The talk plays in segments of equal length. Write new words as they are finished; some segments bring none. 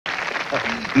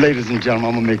Ladies and gentlemen,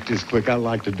 I'm going to make this quick. I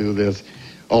like to do this.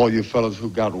 All you fellas who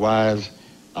got wives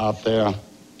out there,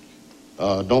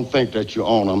 don't think that you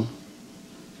own them.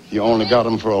 You only got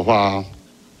them for a while.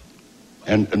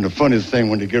 And the funniest thing,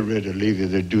 when they get ready to leave you,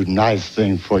 they do nice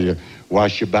things for you.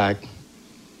 Wash your back,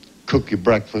 cook your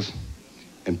breakfast,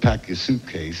 and pack your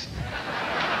suitcase.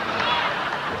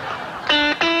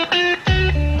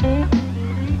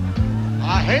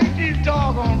 I hate these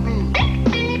doggone rules.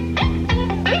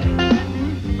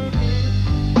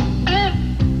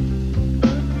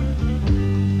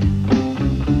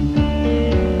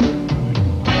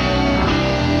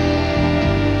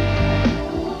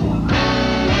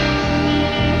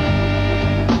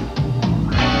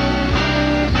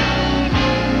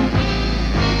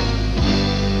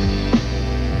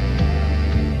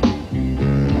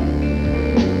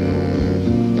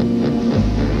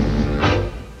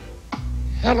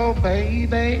 Hello,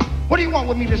 baby. What do you want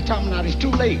with me this time of night? It's too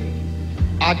late.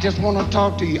 I just want to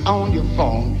talk to you on your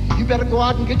phone. You better go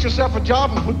out and get yourself a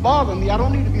job and quit bothering me. I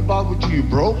don't need to be bothered with you,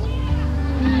 broke.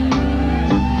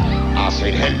 I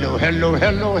said, hello, hello,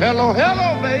 hello, hello,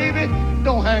 hello, baby.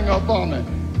 Don't hang up on me.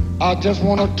 I just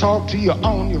want to talk to you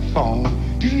on your phone.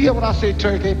 Did you hear what I said,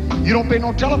 Turkey? You don't pay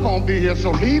no telephone bill here,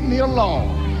 so leave me alone.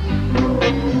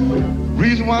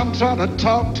 Reason why I'm trying to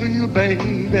talk to you,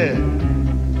 baby,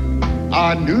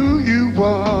 I knew you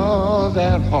was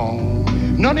at home.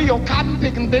 None of your cotton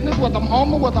picking business, whether I'm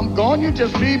home or whether I'm gone, you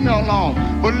just leave me alone.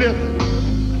 But listen,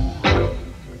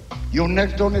 your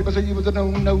next door neighbor said you was a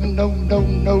no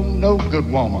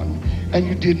good woman. And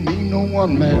you didn't mean no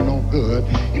one man no good.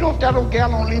 You know, if that old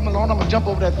gal don't leave me alone, I'm gonna jump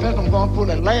over that fence, I'm gonna pull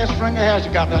that last string of hair she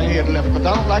got in her head left, because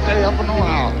I don't like to help her no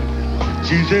how.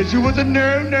 She said you was a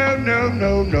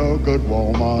no good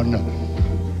woman.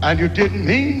 And you didn't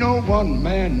mean no one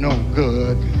man no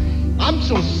good. I'm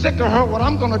so sick of her, what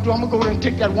I'm gonna do, I'm gonna go there and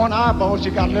take that one eyeball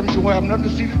she got left, she won't have nothing to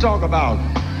see to talk about.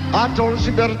 I told her she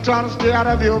better try to stay out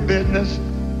of your business,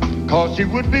 cause she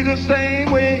would be the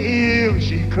same way if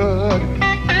she could.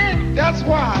 That's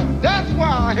why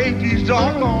I hate these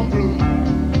doggone blues.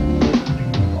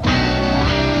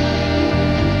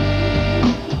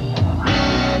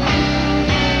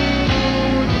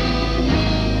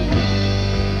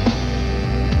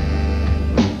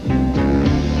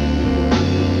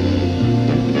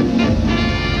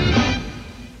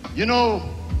 You know,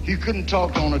 he couldn't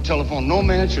talk on the telephone. No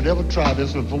man should ever try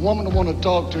this. If a woman want to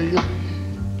talk to you,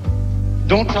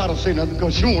 don't try to say nothing,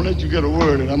 because she won't let you get a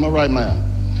word in. Am I right, man?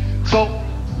 So,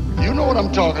 you know what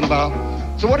I'm talking about.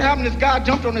 So what happened, this guy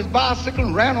jumped on his bicycle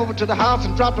and ran over to the house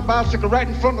and dropped the bicycle right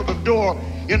in front of the door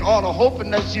in order, hoping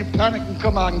that she'd panic and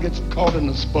come out and get caught in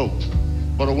the spokes.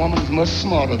 But a woman's much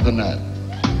smarter than that.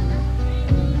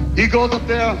 He goes up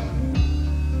there,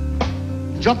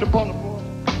 jumped upon the board.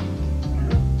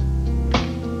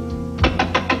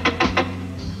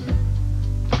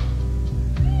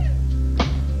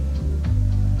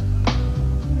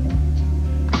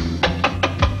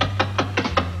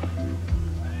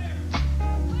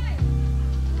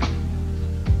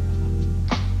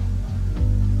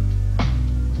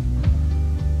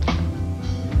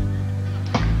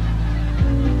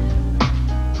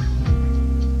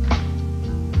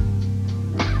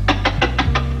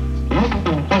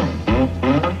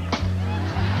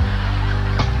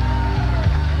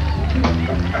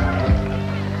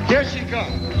 Here she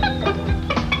comes.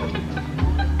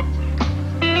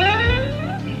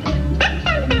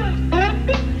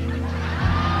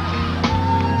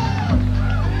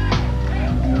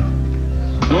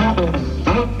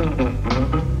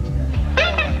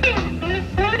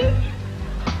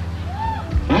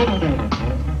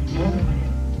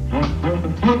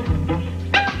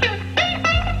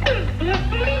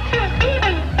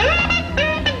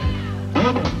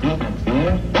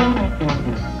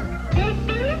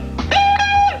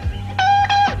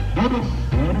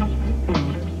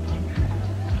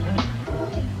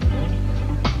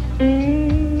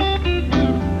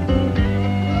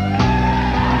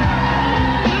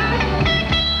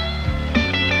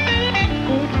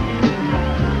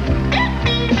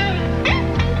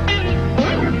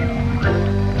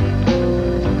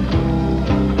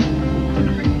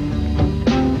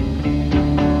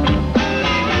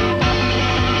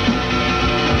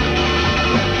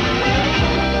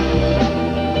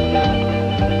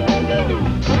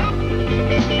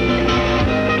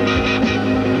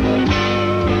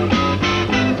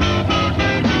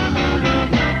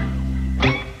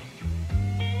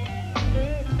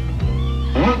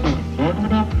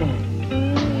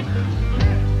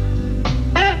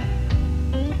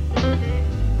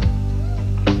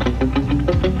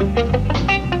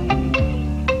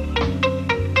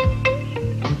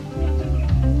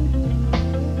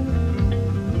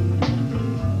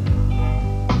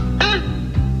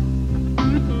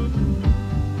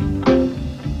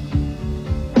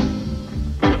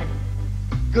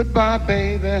 Goodbye,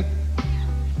 baby.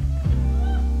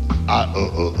 I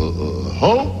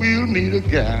hope we'll meet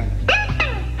again.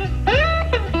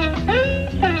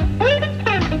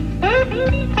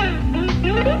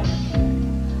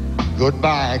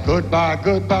 Goodbye, goodbye,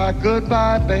 goodbye,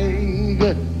 goodbye,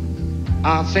 baby.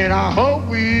 I said I hope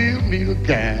we'll meet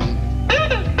again.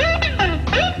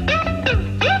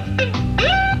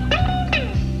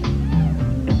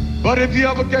 But if you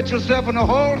ever get yourself in a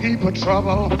whole heap of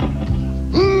trouble,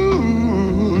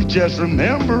 ooh, just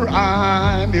remember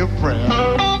I'm your friend.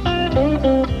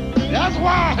 That's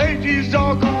why I hate these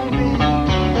doggone